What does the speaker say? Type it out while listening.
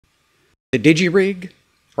The Digirig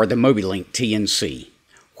or the Mobilinkd TNC?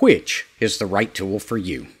 Which is the right tool for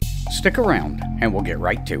you? Stick around and we'll get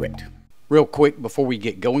right to it. Real quick before we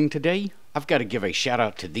get going today, I've got to give a shout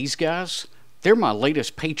out to these guys. They're my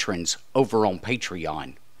latest patrons over on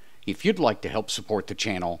Patreon. If you'd like to help support the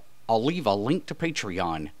channel, I'll leave a link to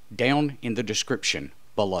Patreon down in the description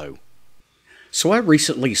below. So I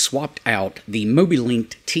recently swapped out the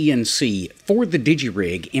Mobilinkd TNC for the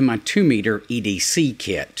Digirig in my 2-meter EDC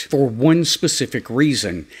kit for one specific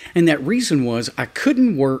reason, and that reason was I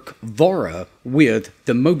couldn't work VARA with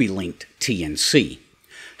the Mobilinkd TNC.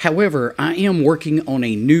 However, I am working on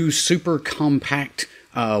a new super compact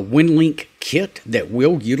WinLink kit that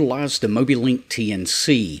will utilize the Mobilinkd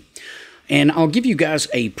TNC. And I'll give you guys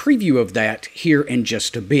a preview of that here in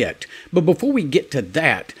just a bit. But before we get to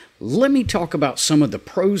that, let me talk about some of the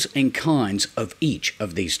pros and cons of each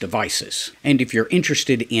of these devices. And if you're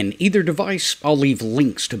interested in either device, I'll leave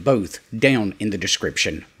links to both down in the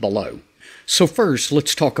description below. So first,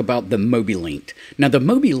 let's talk about the Mobilinkd. Now, the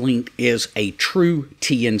Mobilinkd is a true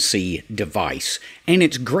TNC device, and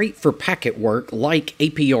it's great for packet work like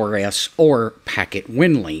APRS or Packet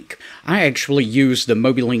WinLink. I actually used the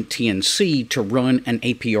Mobilinkd TNC to run an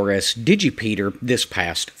APRS digipeater this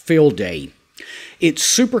past field day. It's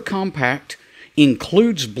super compact,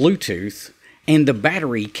 includes Bluetooth, and the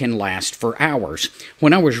battery can last for hours.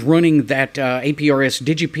 When I was running that APRS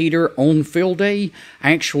digipeater on field day,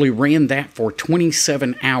 I actually ran that for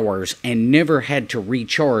 27 hours and never had to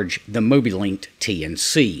recharge the Mobilinkd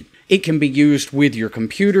TNC. It can be used with your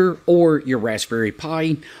computer or your Raspberry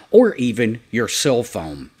Pi or even your cell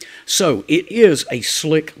phone. So it is a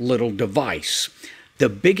slick little device. The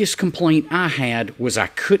biggest complaint I had was I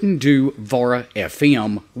couldn't do VARA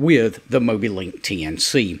FM with the Mobilinkd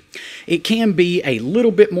TNC. It can be a little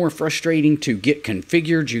bit more frustrating to get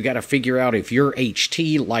configured. You got to figure out if your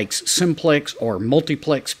HT likes simplex or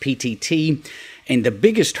multiplex PTT. And the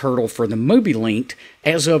biggest hurdle for the Mobilinkd,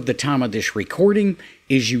 as of the time of this recording,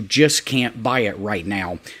 is you just can't buy it right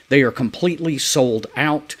now. They are completely sold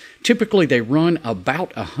out. Typically they run about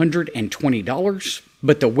 $120.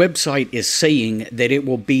 But the website is saying that it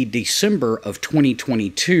will be December of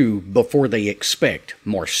 2022 before they expect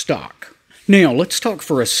more stock. Now, let's talk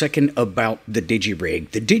for a second about the Digirig.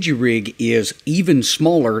 The Digirig is even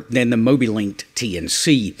smaller than the Mobilinkd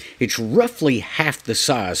TNC. It's roughly half the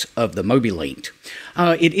size of the Mobilinkd.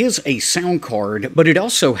 It is a sound card, but it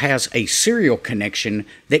also has a serial connection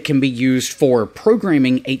that can be used for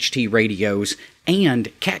programming HT radios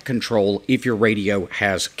and cat control if your radio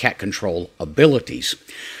has cat control abilities.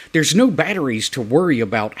 There's no batteries to worry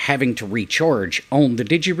about having to recharge on the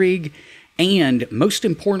Digirig, and most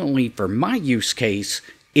importantly for my use case,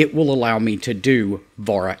 it will allow me to do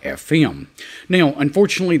VARA FM. Now,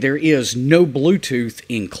 unfortunately, there is no Bluetooth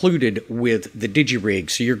included with the Digirig,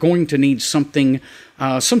 so you're going to need something,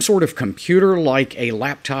 some sort of computer like a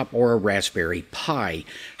laptop or a Raspberry Pi.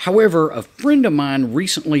 However, a friend of mine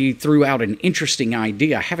recently threw out an interesting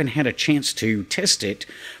idea. I haven't had a chance to test it,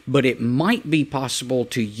 but it might be possible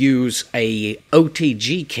to use a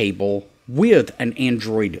OTG cable with an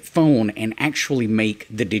Android phone and actually make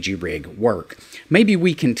the Digirig work. Maybe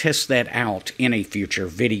we can test that out in a future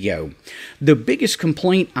video. The biggest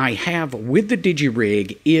complaint I have with the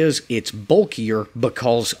Digirig is it's bulkier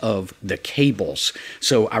because of the cables.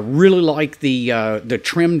 So I really like the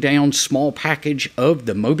trimmed down small package of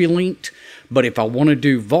the Mobilinkd, but if I want to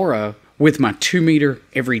do VARA with my 2-meter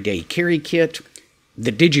everyday carry kit,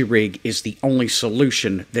 the Digirig is the only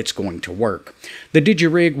solution that's going to work. The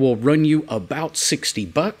Digirig will run you about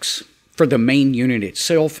 $60 for the main unit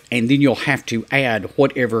itself, and then you'll have to add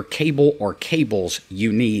whatever cable or cables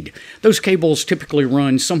you need. Those cables typically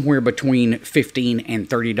run somewhere between $15 and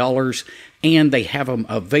 $30, and they have them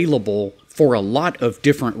available for a lot of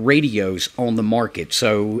different radios on the market.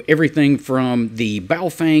 So everything from the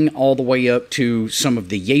Baofeng all the way up to some of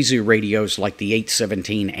the Yaesu radios like the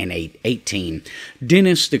 817 and 818.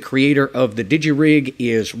 Dennis, the creator of the Digirig,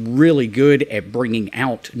 is really good at bringing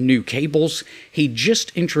out new cables. He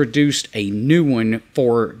just introduced a new one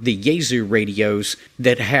for the Yaesu radios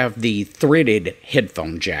that have the threaded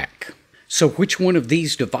headphone jack. So which one of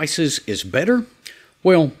these devices is better?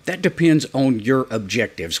 Well, that depends on your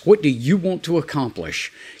objectives. What do you want to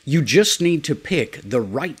accomplish? You just need to pick the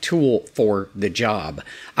right tool for the job.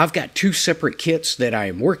 I've got 2 separate kits that I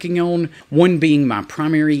am working on, one being my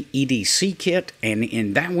primary EDC kit, and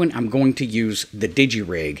in that one I'm going to use the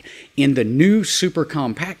Digirig. In the new super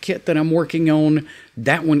compact kit that I'm working on,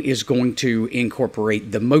 that one is going to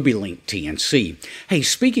incorporate the Mobilinkd TNC. Hey,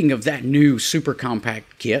 speaking of that new super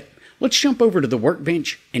compact kit, let's jump over to the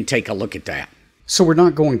workbench and take a look at that. So we're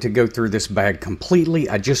not going to go through this bag completely.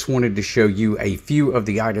 I just wanted to show you a few of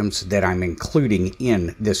the items that I'm including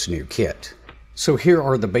in this new kit. So here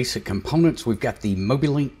are the basic components. We've got the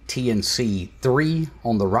Mobilinkd TNC3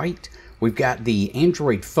 on the right. We've got the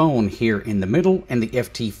Android phone here in the middle and the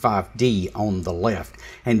FT5D on the left.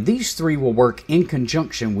 And these three will work in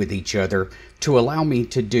conjunction with each other to allow me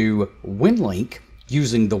to do WinLink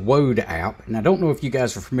using the Woad app. And I don't know if you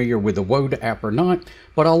guys are familiar with the Woad app or not,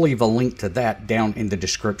 but I'll leave a link to that down in the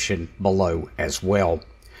description below as well.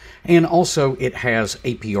 And also it has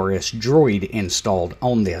APRS Droid installed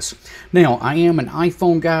on this. Now, I am an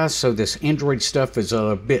iPhone guy, so this Android stuff is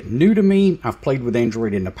a bit new to me. I've played with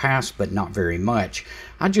Android in the past, but not very much.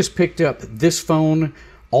 I just picked up this phone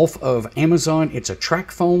off of Amazon. It's a track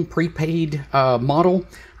phone, prepaid model.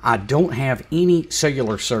 I don't have any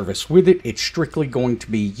cellular service with it. It's strictly going to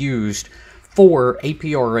be used for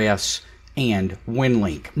APRS and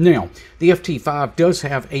WinLink. Now, the FT5 does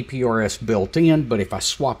have APRS built in, but if I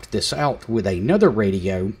swapped this out with another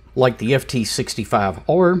radio, like the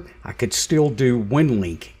FT65R, I could still do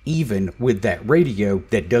WinLink, even with that radio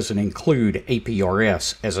that doesn't include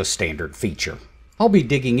APRS as a standard feature. I'll be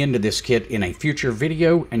digging into this kit in a future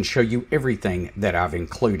video and show you everything that I've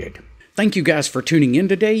included. Thank you guys for tuning in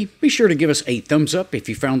today. Be sure to give us a thumbs up if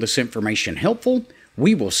you found this information helpful.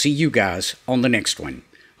 We will see you guys on the next one.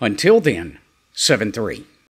 Until then, 7-3.